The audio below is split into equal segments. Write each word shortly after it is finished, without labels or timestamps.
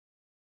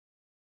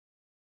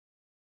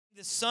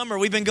This summer,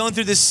 we've been going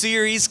through this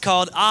series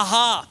called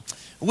Aha,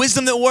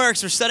 Wisdom That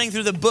Works. We're studying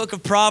through the book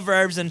of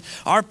Proverbs, and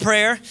our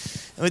prayer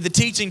with the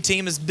teaching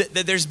team is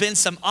that there's been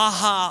some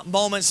aha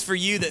moments for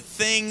you, that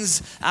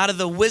things out of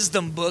the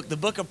wisdom book, the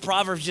book of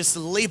Proverbs, just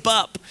leap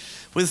up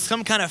with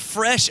some kind of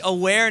fresh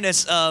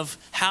awareness of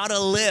how to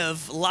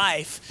live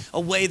life a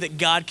way that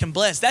God can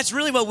bless. That's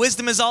really what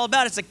wisdom is all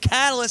about. It's a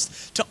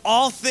catalyst to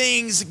all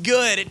things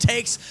good. It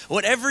takes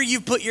whatever you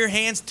put your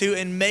hands to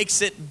and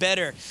makes it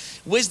better.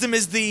 Wisdom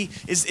is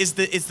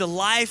the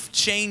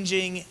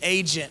life-changing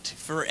agent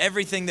for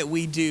everything that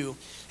we do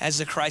as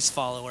a Christ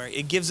follower.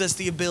 It gives us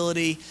the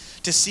ability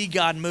to see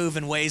God move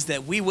in ways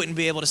that we wouldn't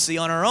be able to see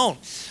on our own.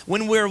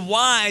 When we're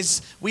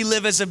wise, we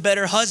live as a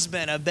better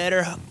husband, a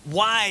better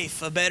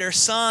wife, a better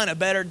son, a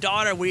better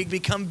daughter. We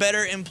become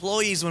better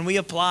employees when we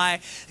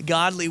apply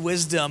godly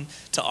wisdom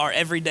to our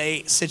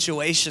everyday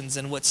situations.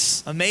 And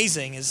what's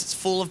amazing is it's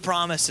full of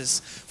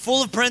promises,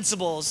 full of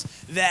principles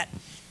that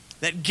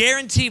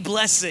guarantee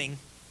blessing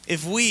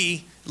if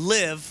we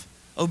live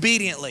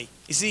obediently.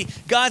 You see,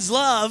 God's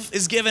love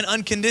is given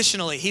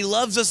unconditionally. He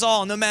loves us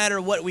all no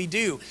matter what we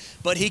do,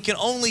 but he can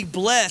only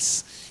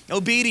bless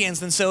obedience.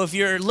 And so if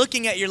you're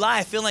looking at your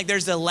life feeling like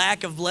there's a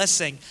lack of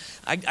blessing,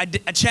 I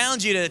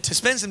challenge you to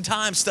spend some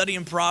time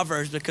studying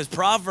Proverbs, because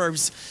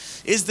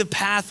Proverbs is the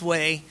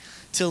pathway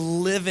to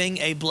living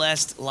a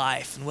blessed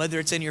life. And whether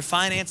it's in your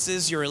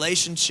finances, your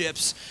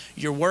relationships,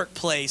 your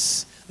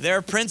workplace, there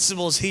are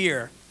principles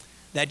here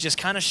that just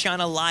kind of shine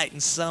a light in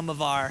some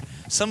of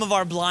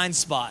our blind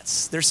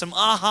spots. There's some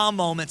aha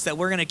moments that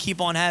we're going to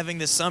keep on having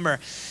this summer.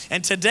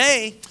 And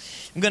today,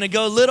 I'm going to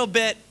go a little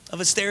bit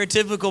of a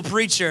stereotypical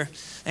preacher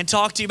and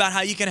talk to you about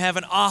how you can have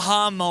an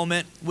aha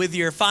moment with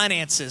your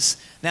finances.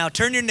 Now,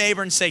 turn your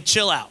neighbor and say,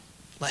 chill out.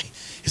 I'm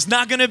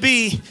not going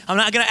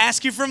to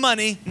ask you for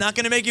money. I'm not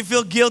going to make you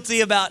feel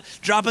guilty about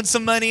dropping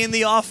some money in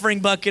the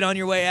offering bucket on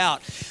your way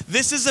out.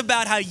 This is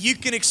about how you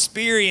can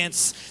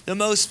experience the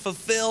most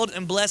fulfilled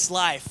and blessed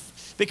life.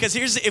 Because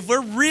if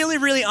we're really,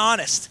 really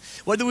honest,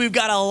 whether we've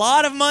got a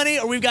lot of money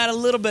or we've got a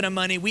little bit of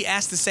money, we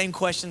ask the same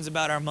questions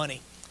about our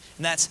money.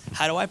 And that's,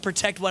 how do I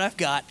protect what I've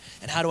got,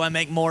 and how do I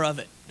make more of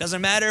it?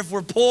 Doesn't matter if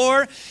we're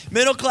poor,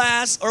 middle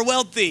class, or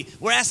wealthy.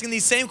 We're asking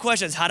these same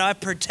questions. How do I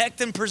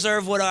protect and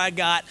preserve what I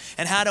got,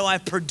 and how do I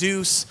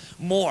produce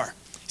more?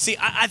 See,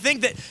 I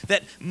think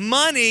that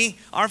money,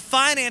 our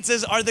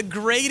finances, are the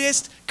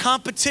greatest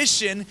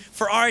competition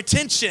for our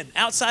attention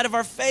outside of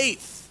our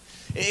faith.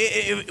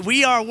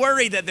 We are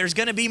worried that there's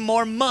going to be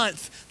more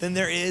month than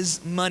there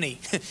is money.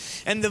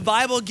 And the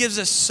Bible gives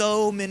us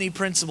so many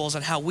principles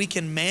on how we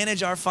can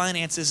manage our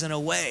finances in a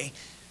way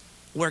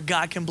where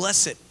God can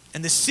bless it.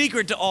 And the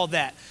secret to all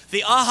that,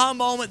 the aha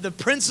moment, the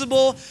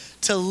principle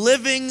to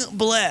living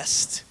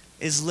blessed,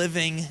 is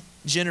living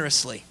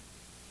generously.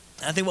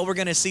 I think what we're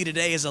going to see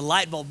today is a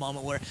light bulb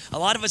moment where a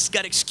lot of us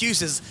got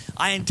excuses.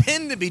 I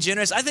intend to be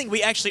generous. I think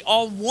we actually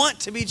all want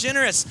to be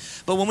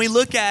generous. But when we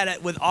look at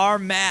it with our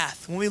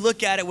math, when we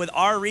look at it with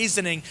our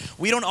reasoning,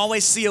 we don't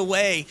always see a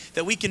way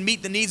that we can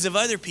meet the needs of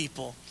other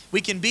people.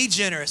 We can be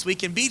generous, we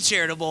can be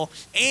charitable,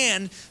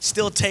 and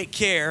still take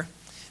care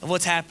of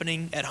what's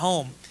happening at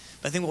home.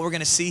 But I think what we're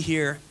going to see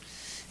here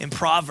in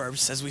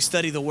Proverbs as we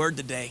study the word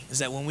today is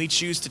that when we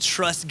choose to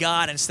trust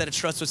God instead of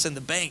trust what's in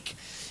the bank,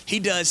 he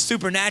does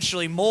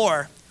supernaturally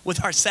more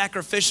with our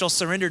sacrificial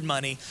surrendered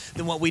money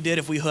than what we did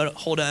if we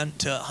hold on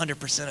to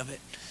 100% of it.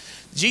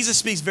 Jesus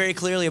speaks very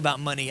clearly about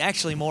money.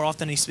 Actually, more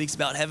often he speaks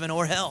about heaven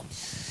or hell.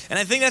 And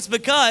I think that's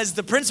because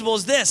the principle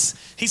is this.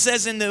 He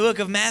says in the book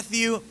of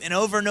Matthew, and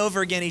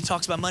over again, he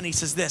talks about money. He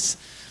says this: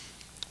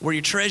 where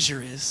your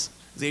treasure is,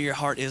 there your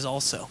heart is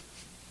also.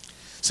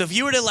 So if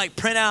you were to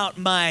print out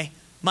my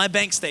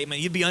bank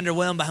statement, you'd be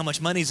underwhelmed by how much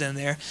money's in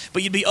there,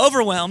 but you'd be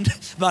overwhelmed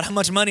about how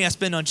much money I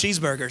spend on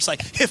cheeseburgers.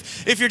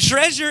 If your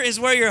treasure is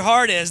where your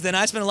heart is, then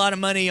I spend a lot of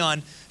money on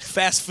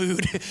fast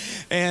food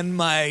and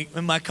my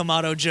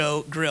Kamado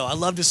Joe grill. I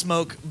love to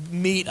smoke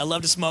meat. I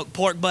love to smoke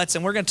pork butts,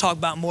 and we're going to talk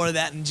about more of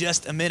that in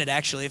just a minute.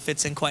 Actually, it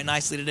fits in quite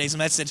nicely today's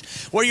message.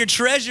 Where your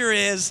treasure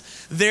is,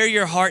 there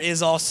your heart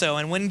is also.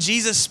 And when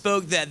Jesus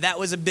spoke that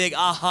was a big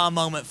aha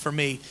moment for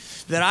me,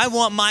 that I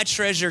want my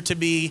treasure to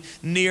be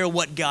near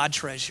what God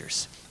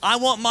treasures. I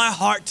want my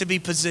heart to be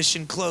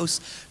positioned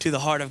close to the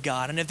heart of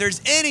God. And if there's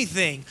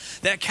anything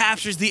that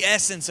captures the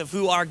essence of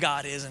who our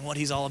God is and what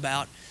he's all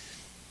about,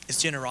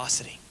 it's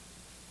generosity.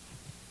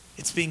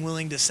 It's being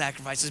willing to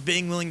sacrifice. It's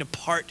being willing to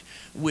part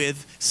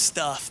with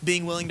stuff,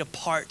 being willing to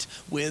part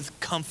with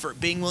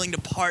comfort, being willing to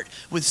part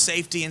with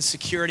safety and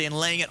security, and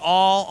laying it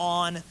all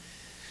on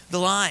the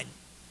line.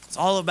 It's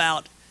all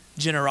about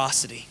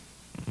generosity.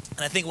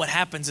 And I think what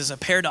happens is a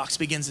paradox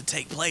begins to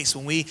take place.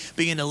 When we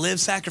begin to live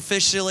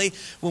sacrificially,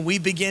 when we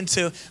begin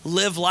to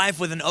live life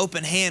with an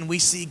open hand, we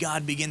see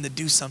God begin to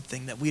do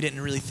something that we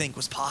didn't really think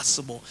was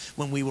possible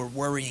when we were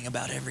worrying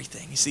about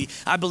everything. You see,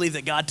 I believe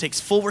that God takes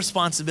full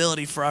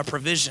responsibility for our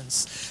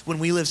provisions when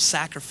we live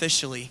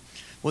sacrificially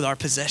with our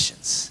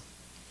possessions.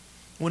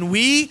 When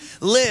we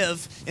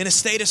live in a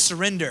state of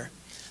surrender,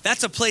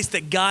 that's a place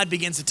that God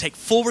begins to take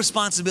full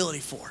responsibility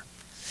for.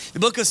 The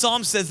book of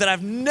Psalms says that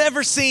I've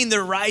never seen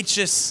the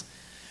righteous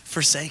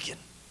forsaken.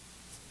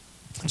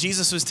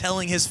 Jesus was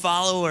telling his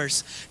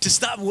followers to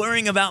stop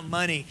worrying about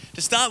money,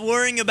 to stop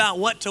worrying about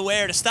what to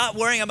wear, to stop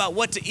worrying about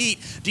what to eat.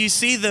 Do you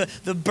see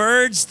the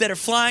birds that are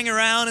flying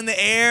around in the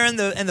air and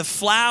the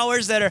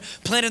flowers that are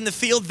planted in the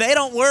field? They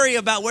don't worry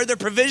about where their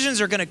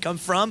provisions are going to come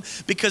from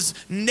because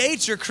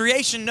nature,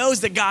 creation knows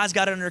that God's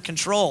got it under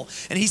control.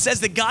 And he says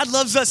that God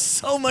loves us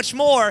so much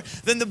more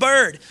than the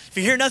bird. If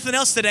you hear nothing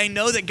else today,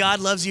 know that God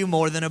loves you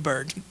more than a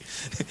bird.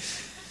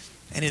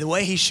 And the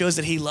way he shows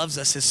that he loves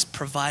us is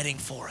providing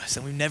for us.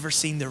 And we've never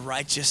seen the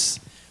righteous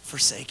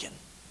forsaken.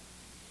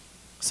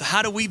 So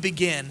how do we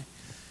begin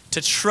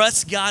to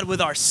trust God with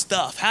our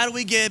stuff? How do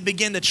we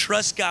begin to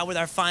trust God with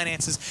our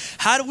finances?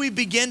 How do we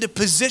begin to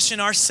position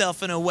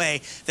ourselves in a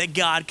way that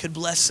God could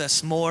bless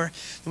us more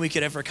than we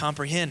could ever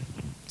comprehend?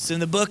 So in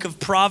the book of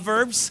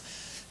Proverbs,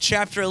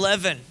 chapter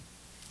 11.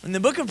 In the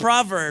book of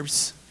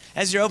Proverbs,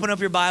 as you open up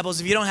your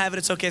Bibles, if you don't have it,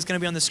 it's okay. It's going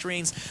to be on the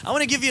screens. I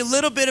want to give you a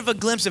little bit of a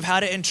glimpse of how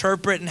to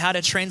interpret and how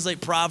to translate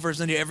Proverbs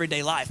into your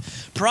everyday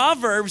life.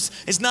 Proverbs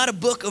is not a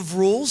book of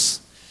rules.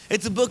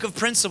 It's a book of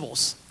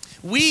principles.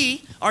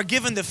 We are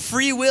given the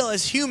free will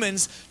as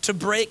humans to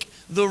break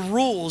the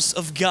rules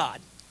of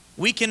God.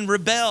 We can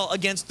rebel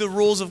against the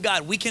rules of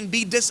God. We can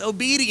be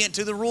disobedient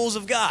to the rules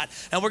of God.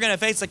 And we're going to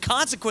face the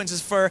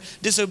consequences for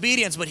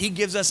disobedience, but he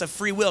gives us a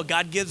free will.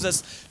 God gives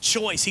us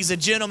choice. He's a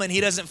gentleman. He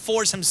doesn't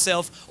force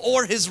himself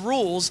or his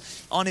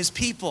rules on his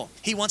people.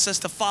 He wants us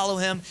to follow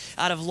him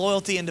out of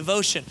loyalty and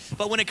devotion.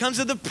 But when it comes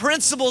to the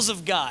principles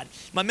of God,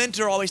 my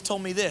mentor always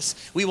told me this: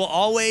 we will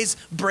always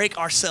break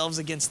ourselves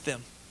against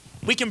them.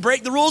 We can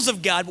break the rules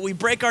of God, but we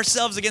break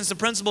ourselves against the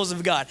principles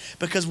of God,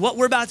 because what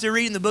we're about to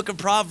read in the book of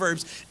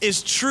Proverbs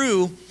is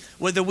true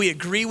whether we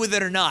agree with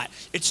it or not.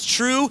 It's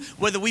true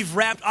whether we've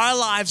wrapped our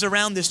lives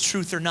around this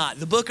truth or not.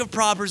 The book of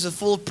Proverbs is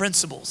full of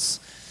principles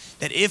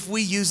that if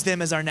we use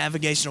them as our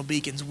navigational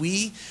beacons,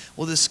 we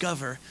will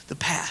discover the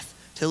path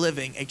to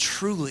living a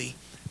truly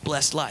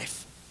blessed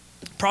life.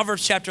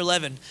 Proverbs chapter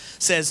 11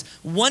 says,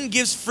 "One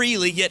gives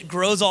freely, yet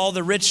grows all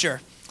the richer.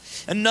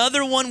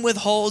 Another one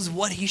withholds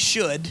what he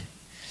should,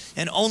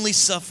 and only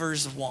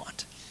suffers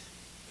want.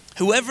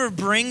 Whoever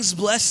brings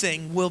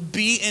blessing will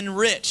be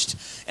enriched,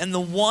 and the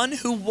one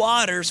who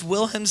waters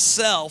will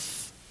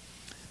himself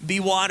be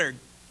watered."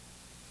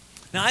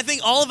 Now, I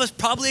think all of us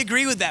probably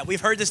agree with that.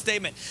 We've heard the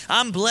statement,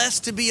 I'm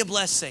blessed to be a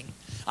blessing.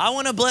 I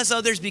want to bless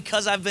others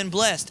because I've been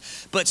blessed.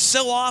 But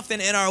so often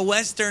in our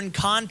Western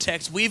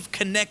context, we've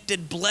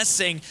connected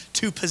blessing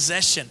to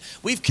possession.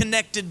 We've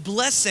connected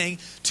blessing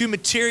to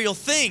material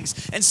things.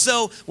 And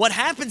so what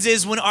happens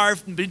is when our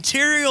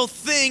material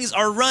things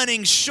are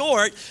running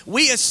short,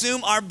 we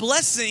assume our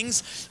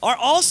blessings are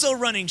also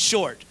running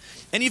short.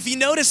 And if you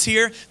notice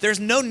here, there's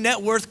no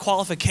net worth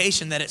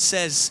qualification that it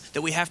says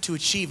that we have to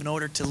achieve in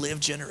order to live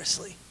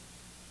generously.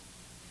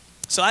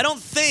 So I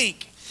don't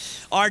think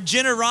our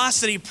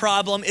generosity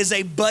problem is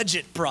a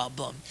budget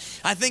problem.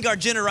 I think our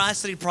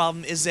generosity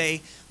problem is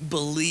a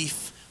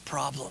belief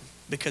problem,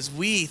 because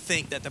we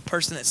think that the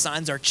person that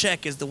signs our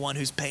check is the one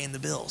who's paying the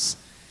bills.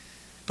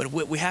 But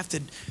what we have to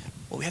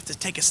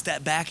take a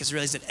step back is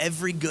realize that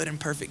every good and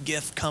perfect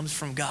gift comes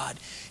from God.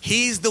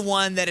 He's the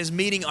one that is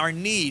meeting our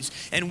needs,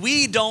 and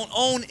we don't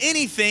own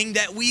anything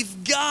that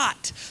we've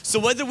got. So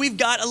whether we've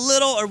got a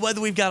little or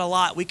whether we've got a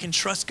lot, we can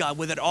trust God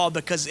with it all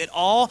because it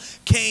all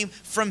came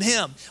from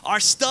him. Our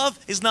stuff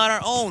is not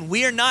our own.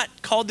 We are not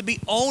called to be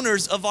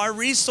owners of our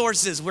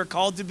resources. We're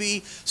called to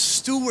be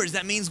stewards.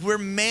 That means we're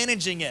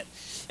managing it.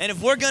 And if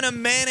we're going to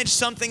manage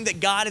something that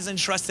God has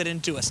entrusted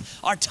into us,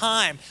 our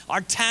time, our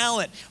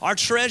talent, our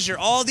treasure,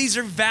 all these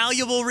are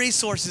valuable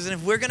resources. And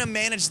if we're going to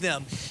manage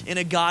them in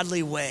a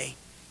godly way,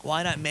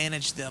 why not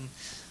manage them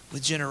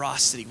with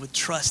generosity, with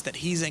trust that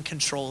he's in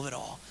control of it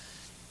all?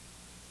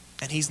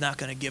 And he's not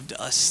going to give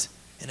to us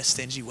in a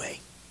stingy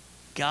way.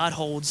 God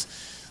holds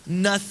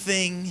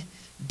nothing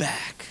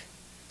back.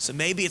 So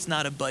maybe it's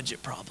not a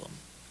budget problem.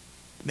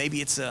 Maybe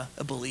it's a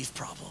belief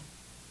problem.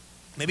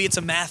 Maybe it's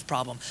a math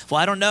problem. Well,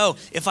 I don't know.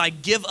 If I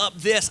give up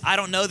this, I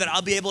don't know that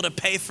I'll be able to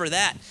pay for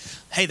that.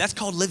 Hey, that's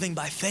called living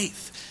by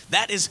faith.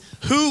 That is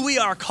who we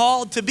are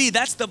called to be.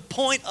 That's the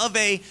point of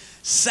a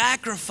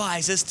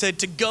sacrifice, is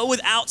to go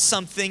without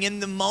something in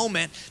the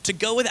moment, to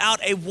go without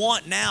a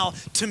want now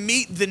to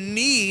meet the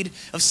need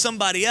of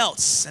somebody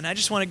else. And I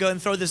just want to go and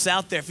throw this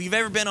out there. If you've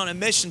ever been on a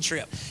mission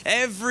trip,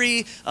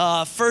 every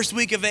first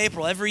week of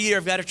April, every year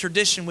I've got a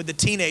tradition with the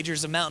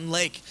teenagers of Mountain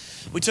Lake.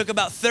 We took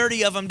about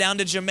 30 of them down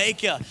to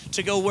Jamaica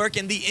to go work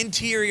in the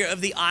interior of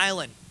the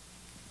island.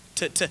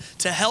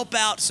 To help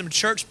out some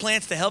church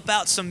plants, to help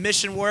out some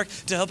mission work,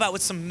 to help out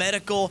with some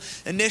medical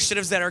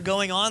initiatives that are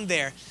going on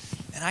there.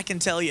 And I can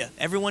tell you,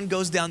 everyone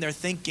goes down there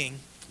thinking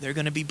they're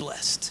going to be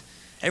blessed.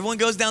 Everyone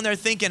goes down there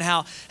thinking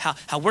how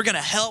we're going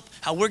to help,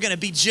 how we're going to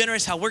be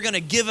generous, how we're going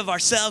to give of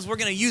ourselves. We're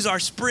going to use our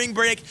spring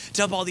break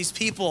to help all these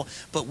people.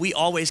 But we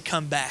always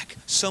come back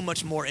so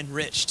much more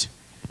enriched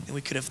than we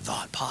could have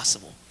thought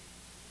possible.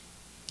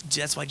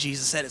 That's why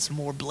Jesus said it's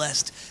more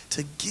blessed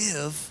to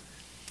give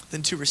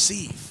than to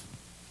receive.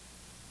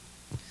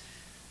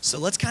 So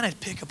let's kind of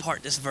pick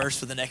apart this verse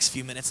for the next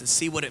few minutes and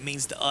see what it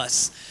means to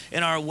us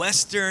in our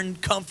Western,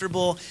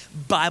 comfortable,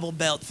 Bible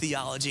Belt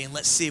theology. And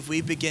let's see if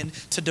we begin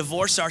to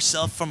divorce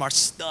ourselves from our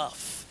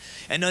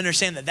stuff and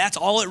understand that that's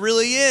all it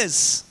really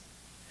is.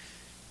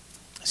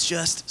 It's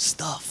just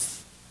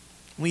stuff.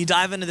 When you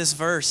dive into this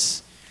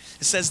verse,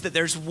 it says that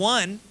there's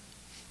one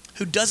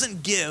who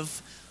doesn't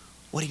give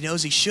what he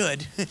knows he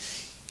should,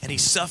 and he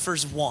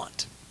suffers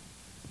want.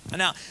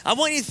 Now, I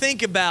want you to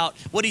think about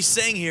what he's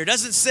saying here. It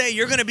doesn't say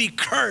you're going to be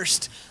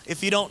cursed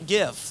if you don't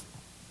give.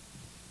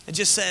 It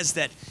just says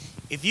that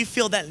if you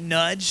feel that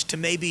nudge to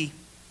maybe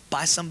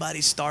buy somebody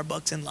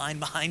Starbucks in line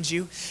behind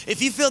you,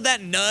 if you feel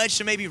that nudge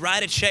to maybe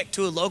write a check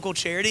to a local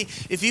charity,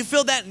 if you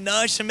feel that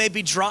nudge to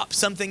maybe drop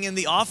something in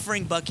the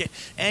offering bucket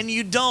and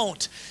you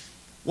don't,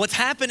 what's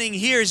happening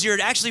here is you're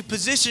actually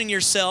positioning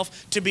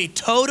yourself to be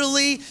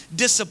totally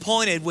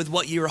disappointed with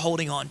what you're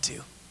holding on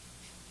to.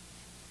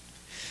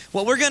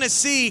 What we're going to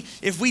see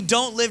if we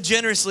don't live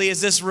generously is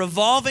this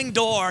revolving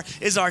door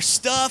is our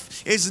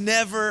stuff is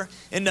never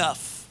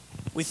enough.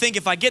 We think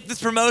if I get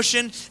this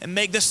promotion and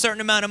make this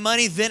certain amount of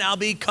money, then I'll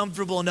be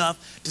comfortable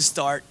enough to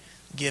start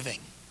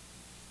giving.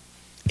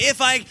 If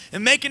I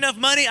make enough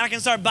money, I can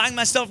start buying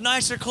myself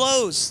nicer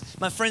clothes.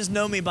 My friends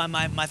know me by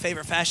my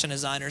favorite fashion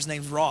designer. His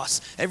name's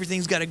Ross.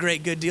 Everything's got a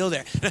great, good deal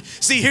there.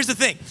 See, here's the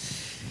thing.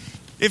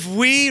 If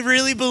we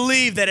really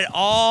believe that it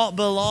all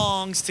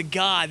belongs to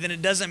God, then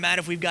it doesn't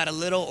matter if we've got a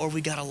little or we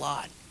got a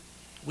lot.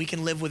 We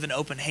can live with an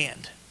open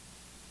hand.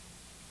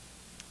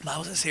 The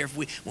Bible says here,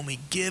 when we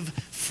give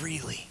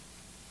freely,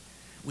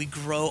 we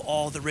grow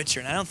all the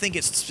richer. And I don't think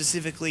it's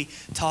specifically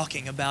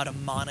talking about a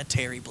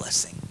monetary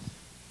blessing.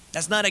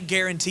 That's not a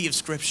guarantee of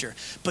Scripture.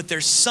 But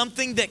there's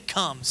something that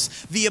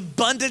comes. The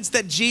abundance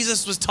that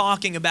Jesus was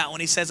talking about when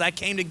he says, I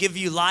came to give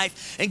you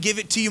life and give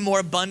it to you more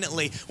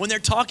abundantly. When they're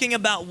talking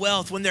about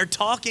wealth, when they're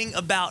talking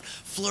about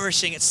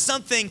flourishing, it's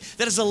something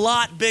that is a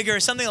lot bigger,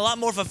 something a lot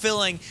more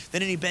fulfilling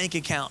than any bank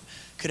account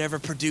could ever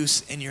produce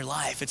in your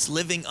life. It's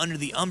living under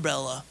the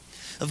umbrella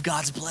of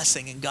God's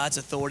blessing and God's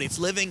authority. It's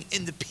living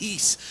in the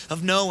peace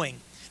of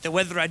knowing that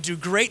whether I do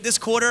great this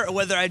quarter or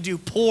whether I do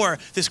poor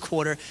this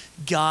quarter,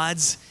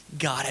 God's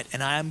got it,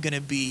 and I'm going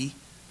to be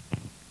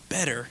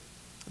better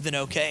than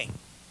okay.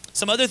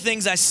 Some other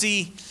things I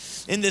see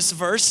in this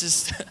verse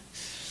is,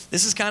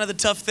 this is kind of the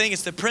tough thing.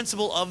 It's the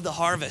principle of the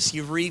harvest.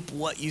 You reap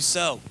what you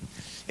sow.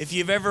 If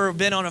you've ever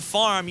been on a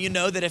farm, you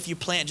know that if you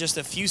plant just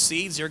a few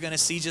seeds, you're going to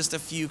see just a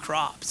few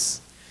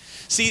crops.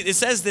 See, it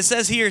says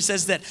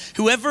that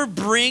whoever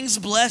brings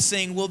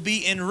blessing will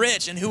be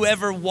enriched, and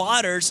whoever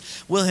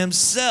waters will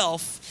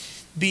himself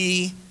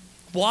be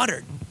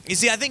watered. You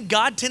see, I think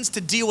God tends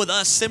to deal with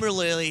us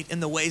similarly in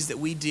the ways that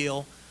we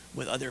deal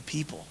with other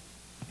people.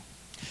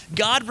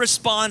 God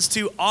responds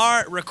to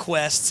our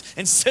requests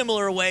in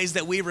similar ways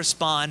that we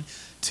respond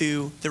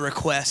to the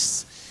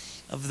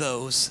requests of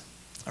those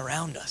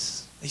around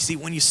us. You see,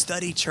 when you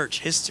study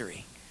church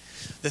history,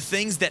 the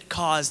things that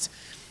caused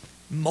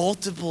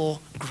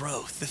multiple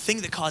growth, the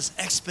thing that caused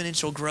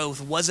exponential growth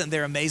wasn't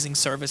their amazing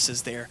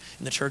services there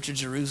in the Church of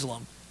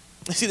Jerusalem.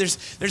 See,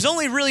 there's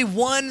only really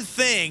one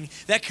thing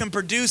that can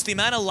produce the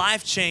amount of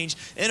life change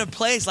in a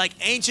place like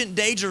ancient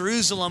day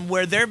Jerusalem,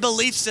 where their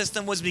belief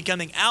system was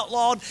becoming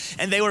outlawed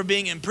and they were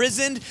being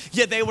imprisoned,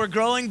 yet they were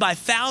growing by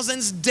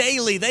thousands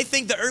daily. They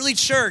think the early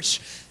church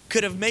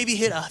could have maybe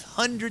hit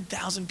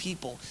 100,000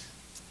 people.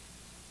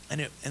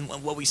 And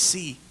what we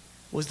see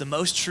was the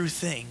most true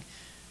thing.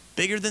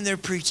 Bigger than their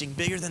preaching,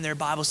 bigger than their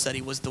Bible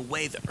study, was the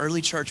way the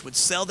early church would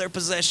sell their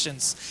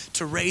possessions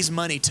to raise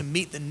money to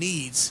meet the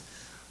needs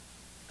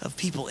of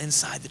people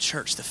inside the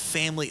church, the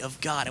family of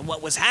God. And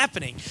what was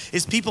happening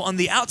is people on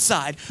the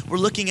outside were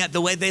looking at the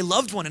way they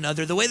loved one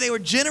another, the way they were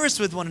generous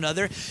with one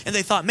another, and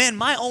they thought, man,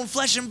 my own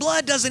flesh and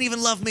blood doesn't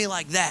even love me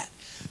like that.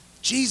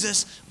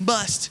 Jesus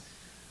must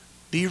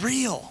be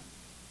real.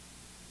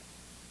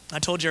 I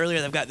told you earlier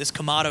that I've got this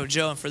Kamado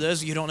Joe, and for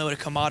those of you who don't know what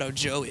a Kamado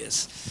Joe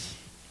is,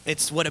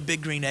 it's what a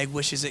Big Green Egg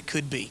wishes it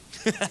could be.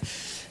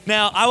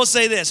 Now, I will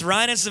say this,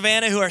 Ryan and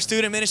Savannah, who are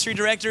student ministry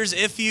directors,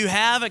 if you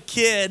have a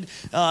kid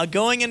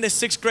going into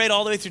 6th grade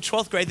all the way through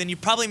 12th grade, then you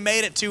probably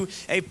made it to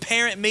a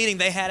parent meeting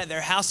they had at their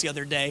house the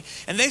other day.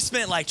 And they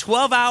spent like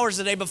 12 hours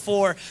the day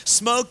before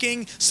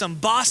smoking some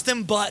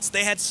Boston butts.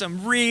 They had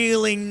some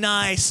really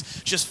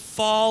nice, just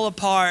fall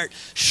apart,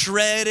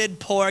 shredded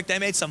pork. They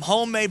made some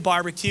homemade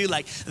barbecue.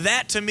 Like,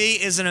 that to me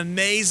is an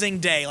amazing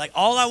day. Like,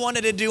 all I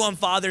wanted to do on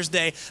Father's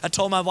Day, I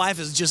told my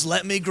wife, is just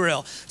let me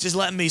grill. Just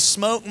let me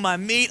smoke my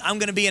meat. I'm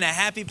going to be in a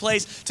happy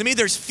place. To me,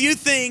 there's few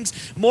things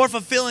more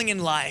fulfilling in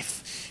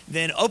life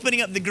than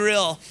opening up the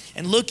grill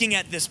and looking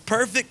at this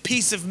perfect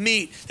piece of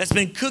meat that's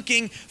been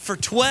cooking for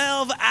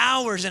 12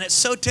 hours, and it's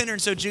so tender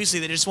and so juicy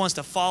that it just wants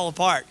to fall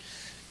apart.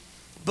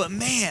 But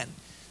man,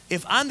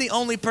 if I'm the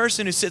only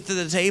person who sits at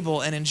the table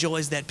and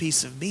enjoys that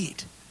piece of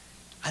meat,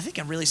 I think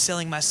I'm really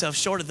selling myself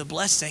short of the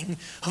blessing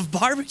of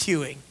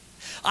barbecuing.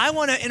 I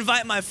want to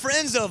invite my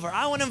friends over.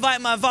 I want to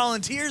invite my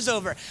volunteers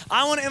over.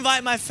 I want to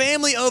invite my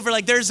family over.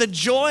 Like, there's a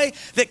joy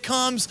that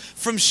comes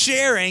from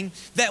sharing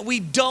that we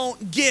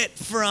don't get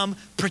from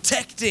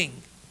protecting.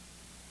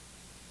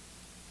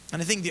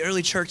 And I think the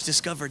early church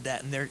discovered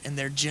that in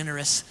their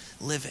generous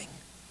living.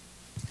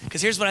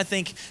 Because here's what I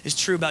think is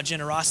true about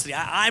generosity.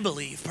 I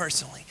believe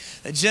personally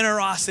that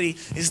generosity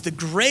is the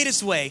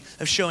greatest way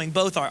of showing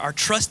both our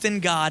trust in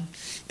God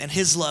and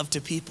his love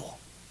to people.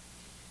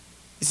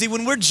 You see,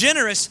 when we're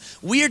generous,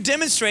 we are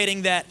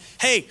demonstrating that,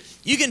 hey,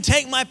 you can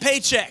take my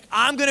paycheck.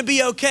 I'm going to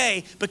be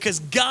okay because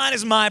God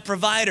is my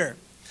provider.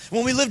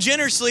 When we live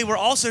generously, we're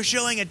also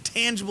showing a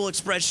tangible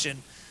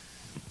expression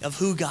of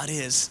who God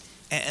is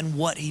and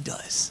what he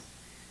does.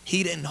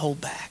 He didn't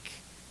hold back.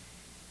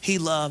 He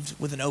loved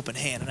with an open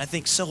hand. And I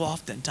think so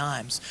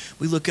oftentimes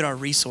we look at our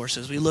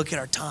resources, we look at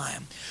our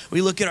time,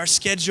 we look at our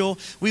schedule,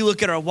 we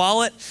look at our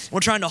wallet, and we're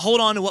trying to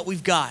hold on to what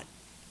we've got.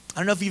 I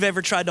don't know if you've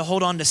ever tried to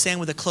hold on to sand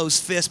with a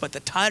closed fist, but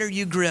the tighter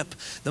you grip,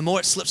 the more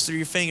it slips through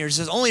your fingers.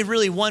 There's only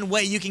really one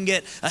way you can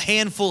get a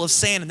handful of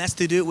sand, and that's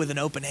to do it with an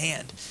open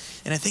hand.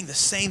 And I think the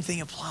same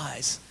thing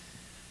applies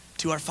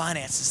to our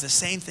finances. The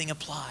same thing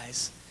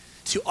applies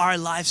to our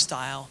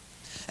lifestyle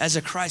as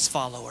a Christ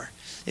follower.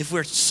 If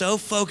we're so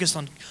focused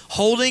on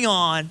holding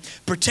on,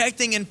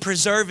 protecting and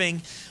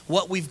preserving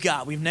what we've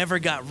got, we've never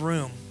got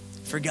room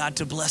for God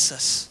to bless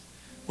us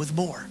with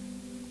more.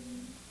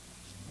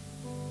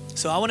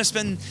 So I want to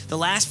spend the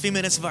last few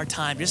minutes of our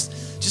time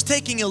just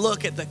taking a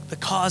look at the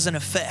cause and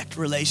effect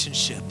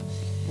relationship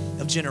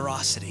of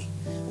generosity.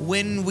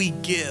 When we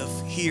give,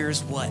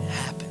 here's what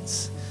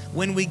happens.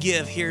 When we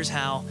give, here's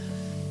how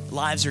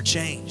lives are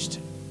changed.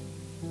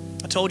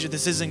 I told you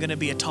this isn't going to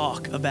be a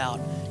talk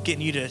about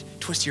getting you to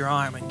twist your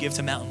arm and give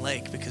to Mountain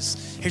Lake,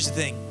 because here's the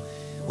thing.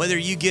 Whether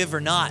you give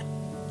or not,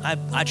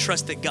 I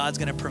trust that God's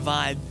going to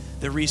provide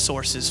the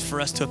resources for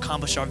us to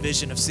accomplish our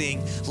vision of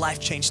seeing life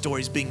change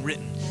stories being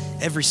written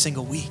every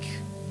single week.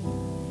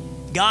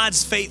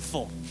 God's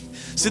faithful.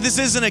 So this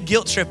isn't a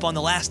guilt trip on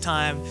the last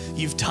time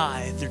you've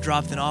tithed or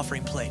dropped an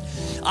offering plate.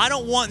 I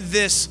don't want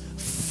this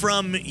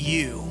from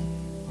you.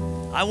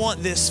 I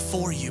want this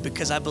for you,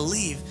 because I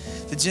believe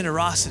the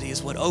generosity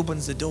is what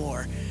opens the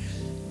door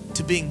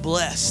to being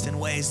blessed in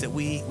ways that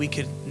we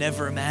could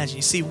never imagine.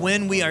 You see,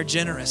 when we are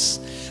generous,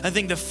 I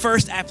think the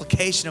first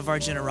application of our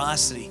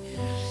generosity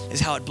is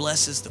how it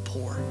blesses the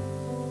poor.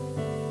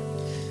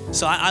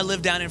 So I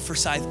live down in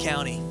Forsyth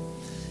County,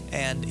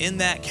 and in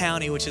that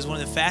county, which is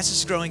one of the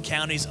fastest growing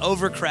counties,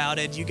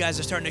 overcrowded, you guys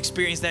are starting to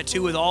experience that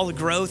too with all the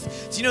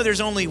growth. So you know there's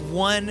only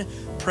one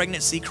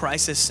pregnancy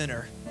crisis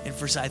center in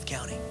Forsyth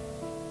County.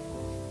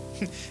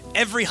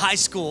 Every high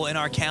school in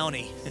our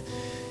county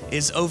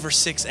is over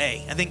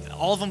 6A. I think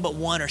all of them but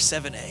one are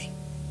 7A.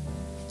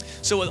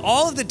 So with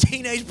all of the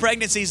teenage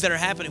pregnancies that are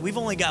happening, we've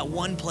only got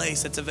one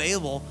place that's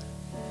available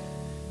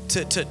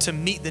to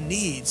meet the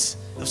needs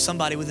of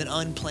somebody with an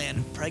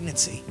unplanned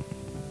pregnancy.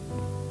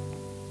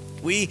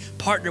 We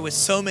partner with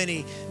so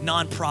many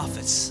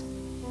nonprofits,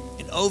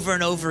 and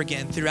over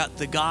again throughout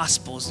the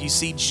Gospels, you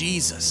see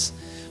Jesus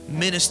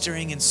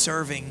ministering and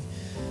serving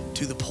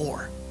to the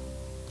poor.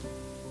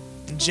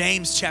 In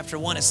James chapter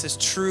 1, it says,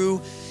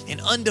 true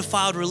and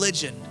undefiled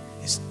religion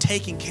is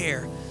taking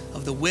care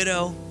of the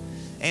widow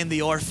and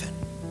the orphan.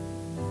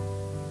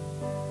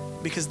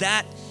 Because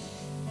that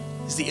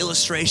is the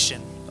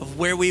illustration of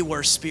where we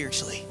were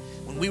spiritually.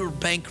 When we were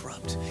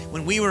bankrupt,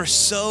 when we were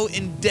so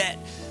in debt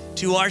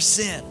to our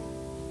sin,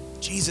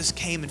 Jesus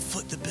came and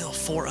foot the bill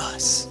for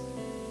us.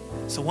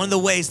 So one of the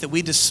ways that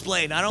we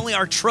display not only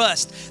our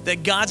trust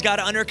that God's got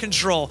it under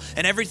control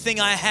and everything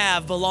I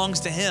have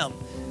belongs to him,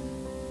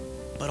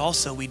 but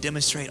also we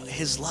demonstrate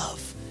his love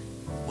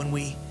when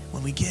we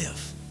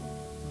give.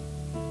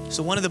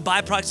 So one of the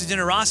byproducts of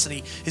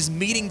generosity is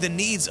meeting the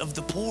needs of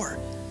the poor,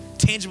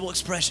 tangible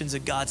expressions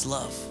of God's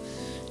love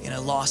in a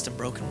lost and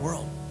broken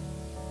world.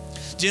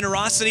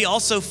 Generosity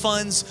also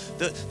funds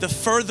the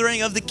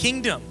furthering of the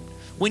kingdom.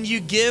 When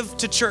you give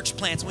to church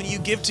plants, when you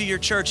give to your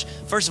church,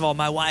 first of all,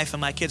 my wife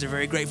and my kids are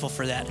very grateful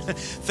for that.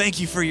 Thank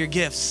you for your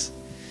gifts.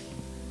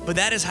 But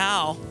that is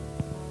how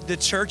the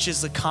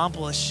churches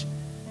accomplish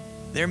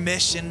their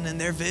mission and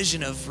their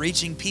vision of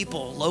reaching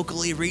people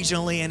locally,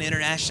 regionally, and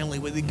internationally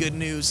with the good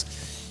news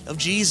of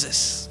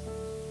Jesus.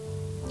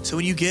 So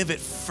when you give, it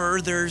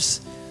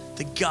furthers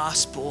the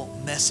gospel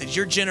message.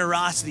 Your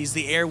generosity is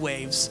the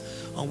airwaves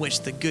on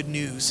which the good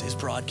news is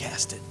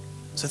broadcasted.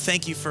 So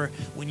thank you for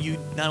when you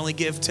not only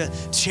give to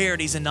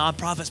charities and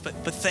nonprofits, but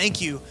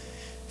thank you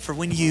for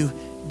when you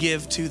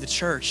give to the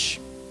church.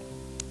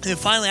 And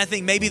finally, I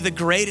think maybe the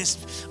greatest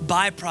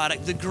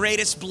byproduct, the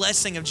greatest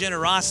blessing of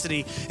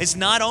generosity is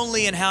not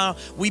only in how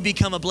we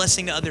become a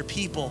blessing to other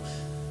people,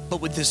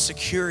 but with the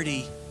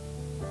security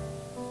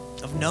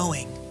of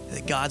knowing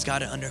that God's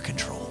got it under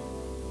control.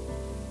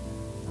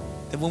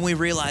 That when we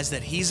realize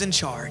that he's in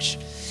charge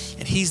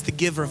and he's the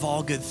giver of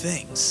all good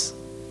things,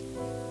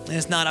 and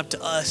it's not up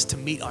to us to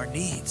meet our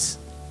needs,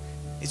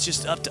 It's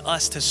just up to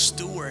us to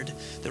steward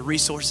the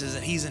resources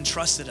that he's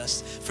entrusted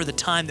us for the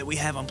time that we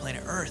have on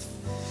planet Earth.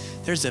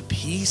 There's a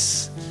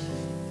peace,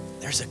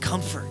 there's a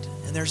comfort,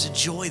 and there's a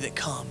joy that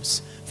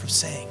comes from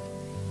saying,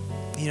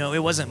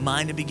 it wasn't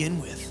mine to begin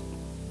with.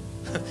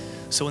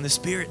 So when the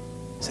Spirit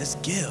says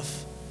give,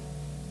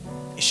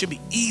 it should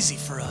be easy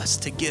for us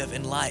to give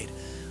in light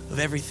of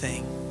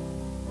everything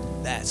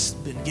that's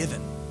been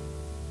given.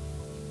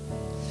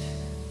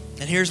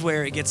 And here's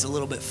where it gets a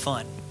little bit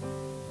fun.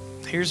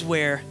 Here's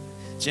where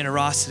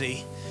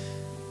generosity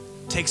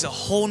takes a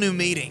whole new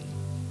meaning,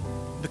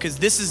 because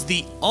this is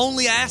the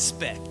only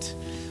aspect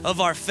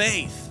of our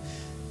faith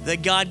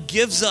that God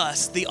gives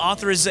us the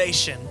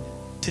authorization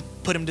to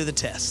put him to the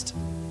test.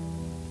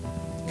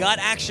 God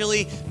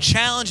actually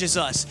challenges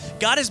us.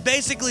 God is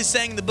basically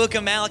saying in the book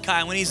of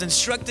Malachi, when he's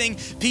instructing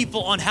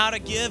people on how to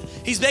give,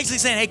 he's basically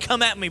saying, hey,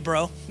 come at me,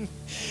 bro.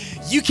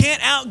 You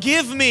can't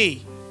outgive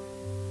me.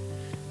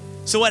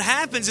 So what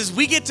happens is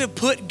we get to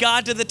put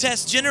God to the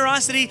test.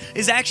 Generosity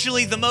is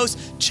actually the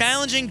most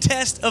challenging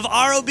test of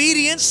our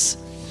obedience,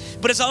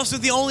 but it's also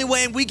the only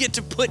way we get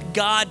to put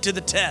God to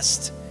the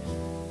test.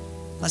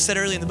 I said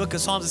earlier in the book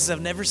of Psalms, it says, I've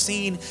never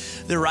seen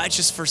the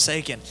righteous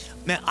forsaken.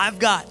 Man, I've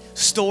got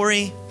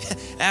story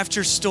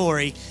after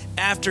story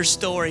after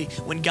story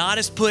when God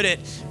has put it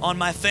on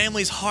my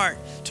family's heart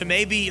to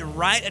maybe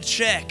write a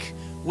check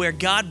where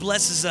God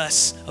blesses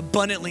us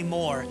abundantly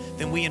more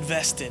than we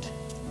invested.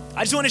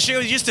 I just want to share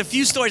with you just a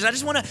few stories. I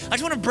just want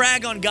to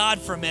brag on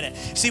God for a minute.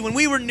 See, when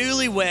we were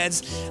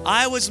newlyweds,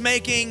 I was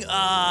making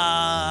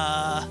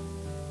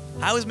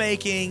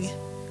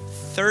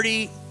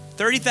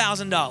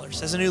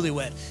 $30,000 as a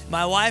newlywed.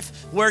 My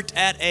wife worked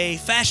at a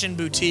fashion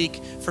boutique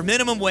for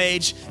minimum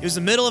wage. It was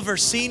the middle of her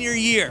senior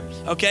year,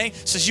 okay?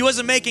 So she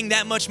wasn't making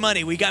that much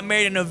money. We got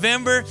married in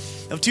November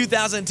of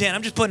 2010.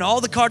 I'm just putting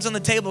all the cards on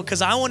the table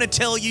because I want to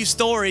tell you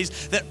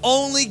stories that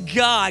only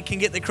God can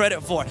get the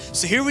credit for.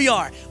 So here we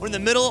are. We're in the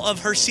middle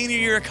of her senior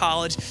year of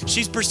college.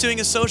 She's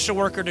pursuing a social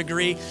worker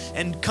degree,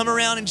 and come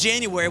around in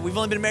January, we've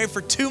only been married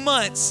for 2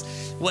 months.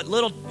 What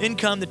little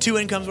income, the 2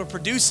 incomes we're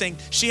producing,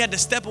 she had to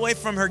step away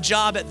from her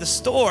job at the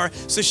store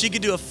so she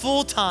could do a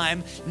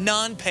full-time,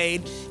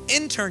 non-paid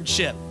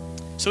internship.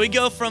 So we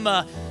go from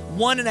a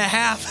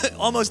 1.5,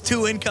 almost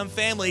 2 income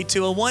family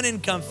to a 1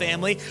 income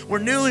family. We're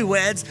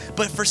newlyweds,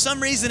 but for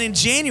some reason in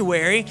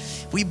January,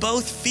 we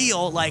both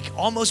feel like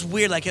almost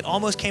weird, like it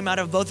almost came out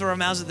of both of our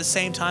mouths at the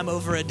same time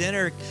over a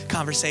dinner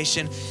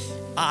conversation.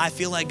 I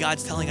feel like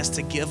God's telling us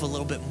to give a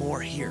little bit more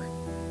here.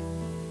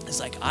 It's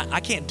like, I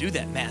can't do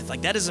that math.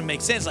 Like, that doesn't make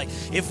sense. Like,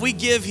 if we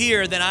give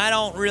here, then I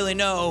don't really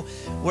know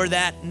where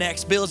that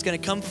next bill is going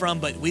to come from.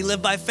 But we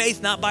live by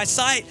faith, not by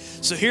sight.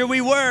 So here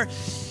we were,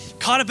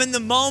 caught up in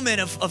the moment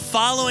of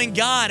following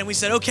God. And we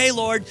said, okay,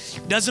 Lord,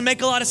 doesn't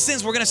make a lot of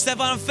sense. We're going to step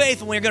out on faith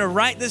and we're going to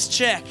write this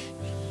check.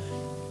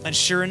 And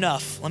sure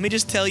enough, let me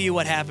just tell you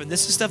what happened.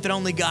 This is stuff that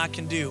only God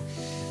can do.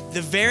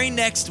 The very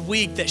next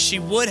week that she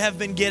would have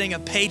been getting a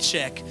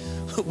paycheck,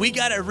 we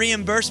got a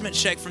reimbursement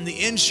check from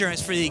the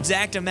insurance for the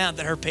exact amount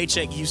that her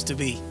paycheck used to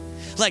be.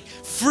 Like,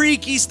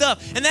 freaky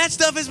stuff. And that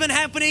stuff has been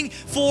happening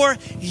for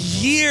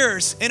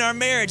years in our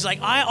marriage.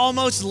 Like, I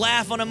almost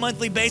laugh on a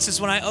monthly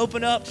basis when I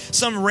open up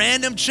some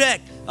random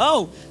check.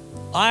 Oh,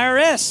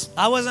 IRS,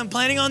 I wasn't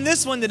planning on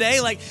this one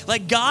today. Like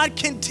God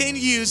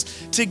continues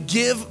to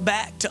give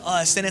back to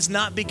us. And it's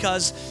not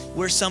because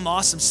we're some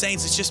awesome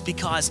saints. It's just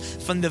because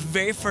from the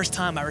very first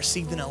time I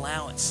received an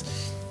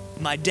allowance,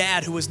 my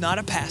dad, who was not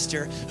a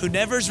pastor, who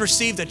never has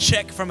received a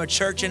check from a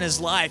church in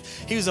his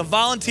life. He was a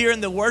volunteer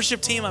in the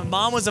worship team. My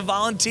mom was a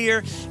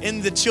volunteer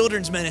in the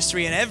children's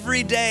ministry. And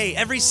every day,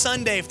 every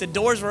Sunday, if the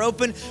doors were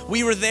open,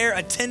 we were there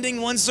attending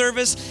one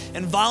service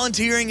and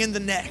volunteering in the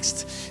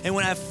next. And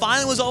when I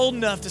finally was old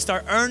enough to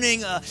start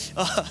earning a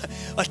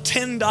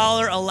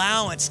 $10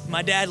 allowance,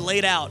 my dad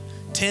laid out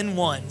 10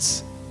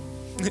 ones.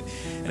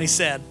 And he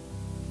said,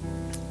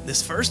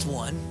 this first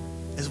one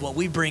is what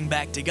we bring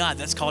back to God.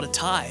 That's called a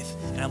tithe.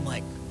 And I'm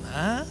like,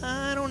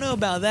 I don't know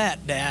about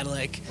that, Dad.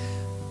 Like,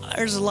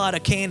 there's a lot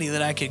of candy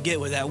that I could get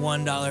with that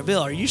 $1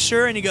 bill. Are you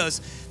sure? And he goes,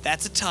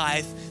 that's a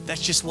tithe.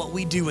 That's just what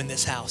we do in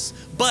this house.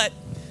 But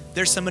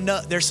there's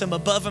some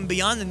above and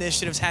beyond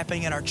initiatives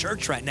happening at our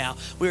church right now.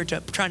 We were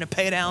trying to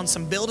pay down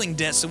some building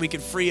debt so we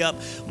could free up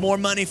more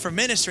money for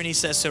ministry. And he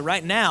says, so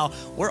right now,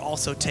 we're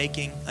also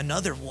taking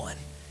another one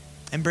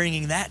and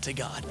bringing that to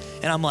God.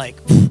 And I'm like,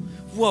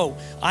 whoa,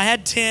 I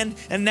had 10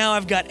 and now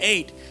I've got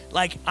 8.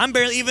 Like, I'm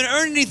barely even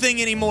earning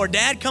anything anymore.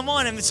 Dad, come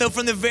on. And so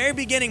from the very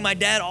beginning, my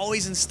dad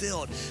always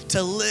instilled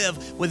to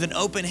live with an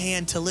open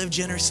hand, to live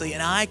generously.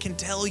 And I can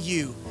tell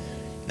you,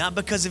 not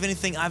because of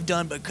anything I've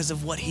done, but because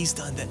of what he's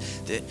done,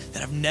 that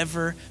I've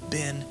never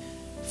been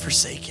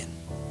forsaken.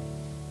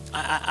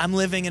 I'm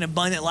living an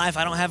abundant life.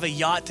 I don't have a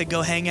yacht to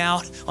go hang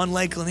out on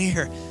Lake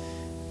Lanier.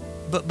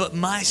 But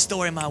my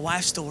story, my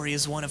wife's story,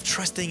 is one of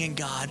trusting in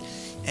God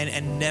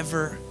and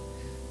never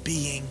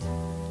being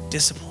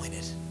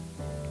disappointed.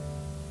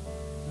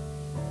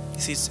 You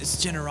see,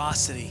 it's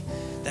generosity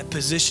that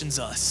positions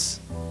us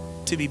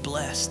to be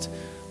blessed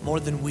more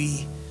than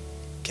we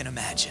can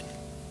imagine.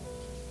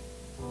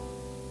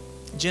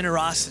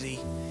 Generosity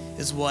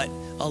is what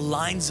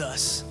aligns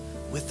us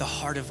with the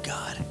heart of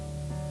God.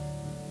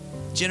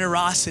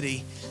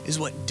 Generosity is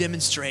what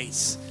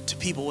demonstrates to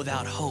people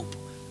without hope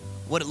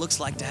what it looks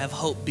like to have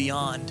hope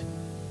beyond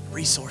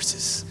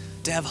resources,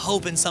 to have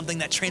hope in something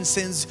that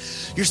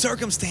transcends your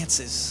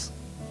circumstances.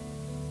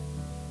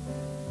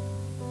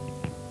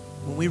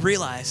 When we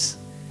realize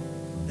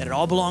that it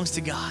all belongs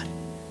to God,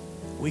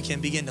 we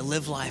can begin to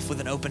live life with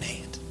an open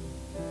hand.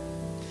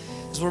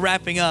 As we're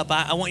wrapping up,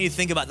 I want you to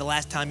think about the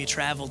last time you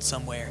traveled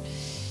somewhere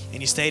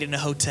and you stayed in a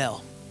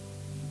hotel.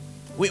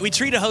 We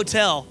treat a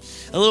hotel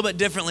a little bit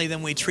differently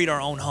than we treat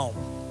our own home.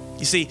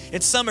 You see,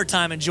 it's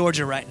summertime in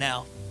Georgia right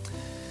now.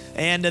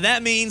 And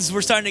that means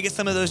we're starting to get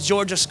some of those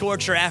Georgia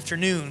scorcher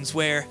afternoons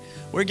where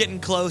we're getting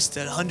close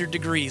to 100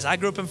 degrees. I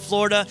grew up in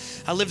Florida.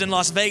 I lived in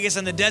Las Vegas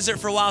in the desert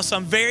for a while, so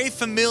I'm very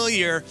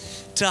familiar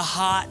to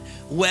hot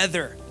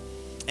weather.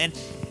 And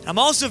I'm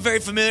also very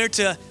familiar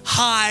to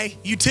high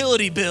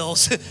utility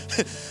bills.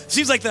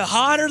 Seems like the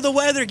hotter the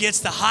weather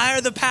gets, the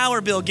higher the power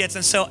bill gets.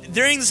 And so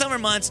during the summer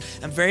months,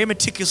 I'm very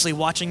meticulously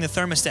watching the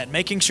thermostat,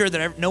 making sure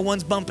that no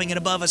one's bumping it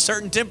above a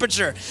certain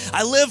temperature.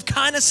 I live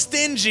kind of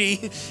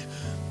stingy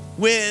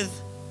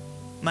with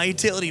my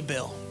utility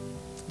bill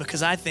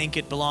because I think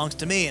it belongs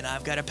to me and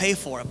I've got to pay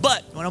for it.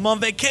 But when I'm on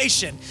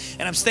vacation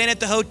and I'm staying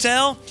at the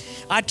hotel,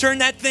 I turn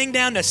that thing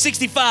down to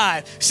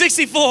 65,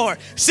 64,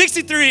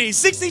 63,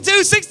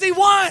 62,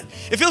 61.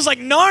 It feels like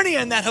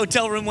Narnia in that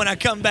hotel room when I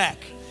come back.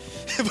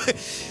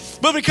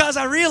 But because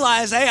I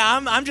realize, hey,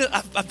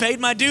 I paid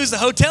my dues. The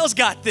hotel's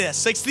got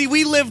this. Like, see,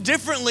 we live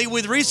differently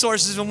with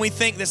resources when we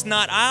think that's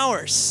not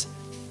ours.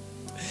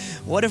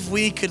 What if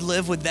we could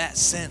live with that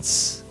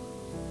sense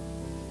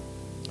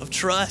of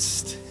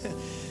trust?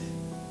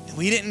 And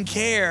we didn't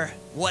care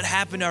what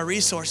happened to our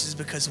resources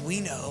because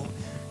we know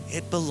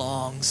it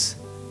belongs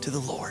to the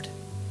Lord.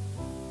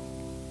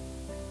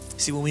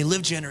 See, when we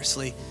live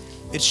generously,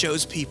 it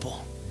shows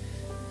people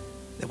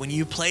that when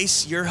you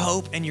place your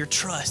hope and your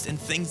trust in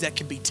things that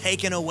can be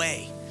taken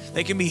away,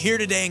 they can be here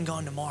today and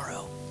gone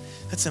tomorrow,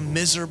 that's a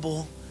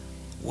miserable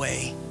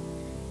way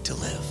to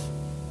live.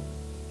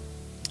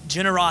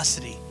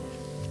 Generosity,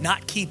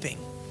 not keeping,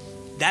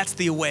 that's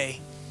the way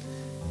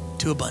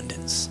to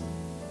abundance.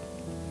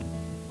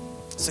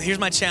 So here's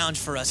my challenge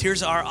for us.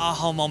 Here's our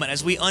aha moment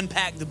as we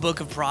unpack the book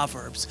of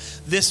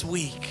Proverbs this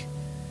week.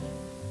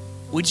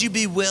 Would you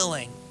be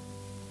willing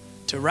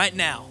to right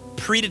now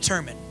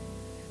predetermine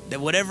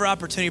that whatever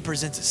opportunity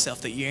presents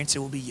itself, that your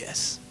answer will be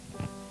yes?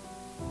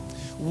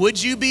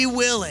 Would you be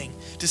willing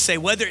to say,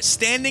 whether it's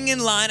standing in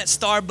line at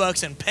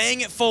Starbucks and paying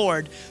it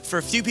forward for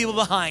a few people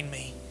behind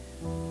me,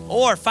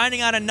 or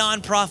finding out a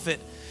nonprofit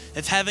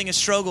that's having a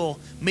struggle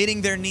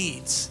meeting their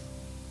needs,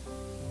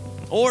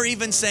 or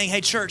even saying,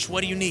 hey, church,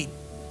 what do you need?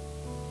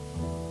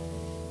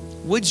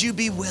 Would you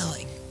be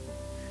willing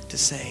to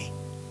say,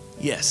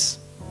 yes,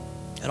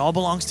 it all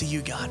belongs to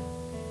you, God?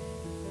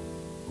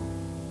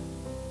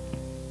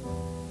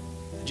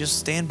 Just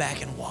stand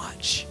back and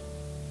watch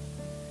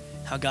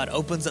how God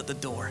opens up the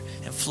door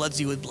and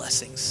floods you with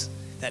blessings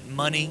that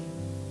money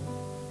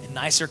and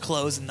nicer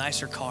clothes and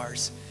nicer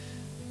cars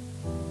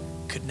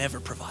could never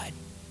provide.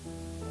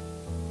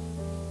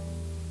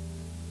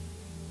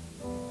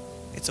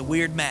 It's a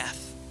weird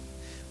math,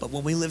 but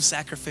when we live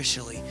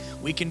sacrificially,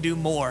 we can do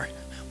more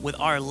with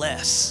our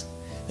less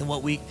than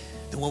what we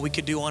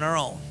could do on our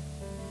own,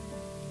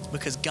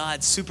 because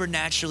God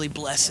supernaturally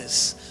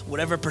blesses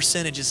whatever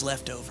percentage is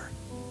left over.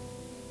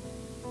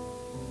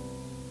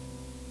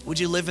 Would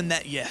you live in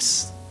that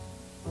yes?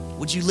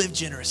 Would you live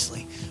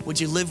generously? Would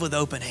you live with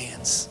open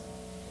hands?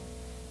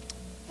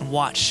 And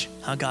watch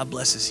how God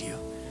blesses you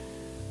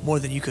more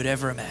than you could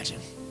ever imagine.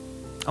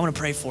 I want to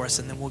pray for us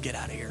and then we'll get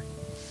out of here.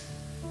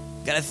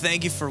 God, I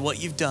thank you for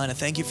what you've done. I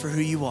thank you for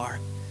who you are.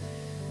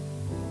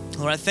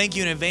 Lord, I thank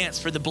you in advance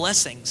for the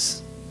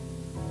blessings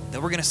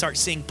that we're going to start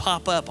seeing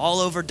pop up all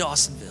over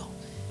Dawsonville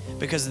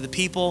because of the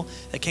people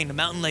that came to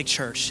Mountain Lake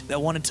Church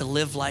that wanted to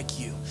live like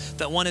you,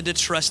 that wanted to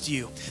trust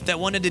you, that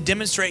wanted to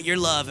demonstrate your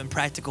love in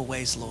practical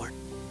ways, Lord.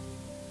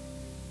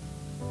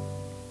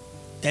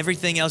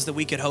 Everything else that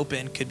we could hope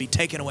in could be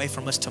taken away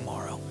from us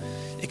tomorrow,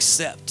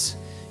 except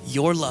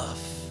your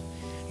love,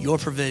 your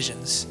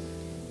provisions,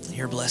 and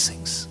your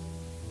blessings.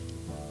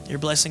 Your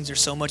blessings are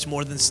so much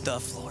more than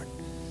stuff, Lord.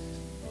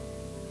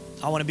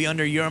 I want to be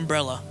under your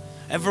umbrella.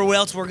 Everywhere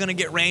else we're going to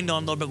get rained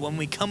on, Lord, but when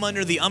we come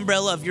under the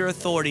umbrella of your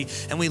authority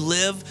and we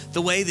live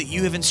the way that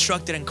you have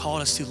instructed and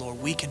called us to,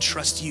 Lord, we can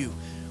trust you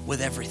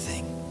with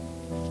everything.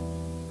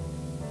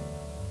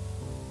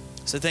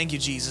 So thank you,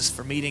 Jesus,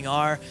 for meeting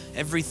our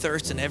every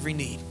thirst and every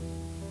need.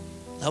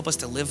 Help us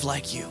to live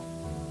like you.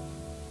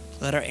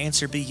 Let our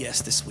answer be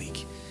yes this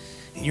week.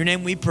 In your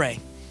name we pray.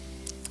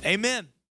 Amen.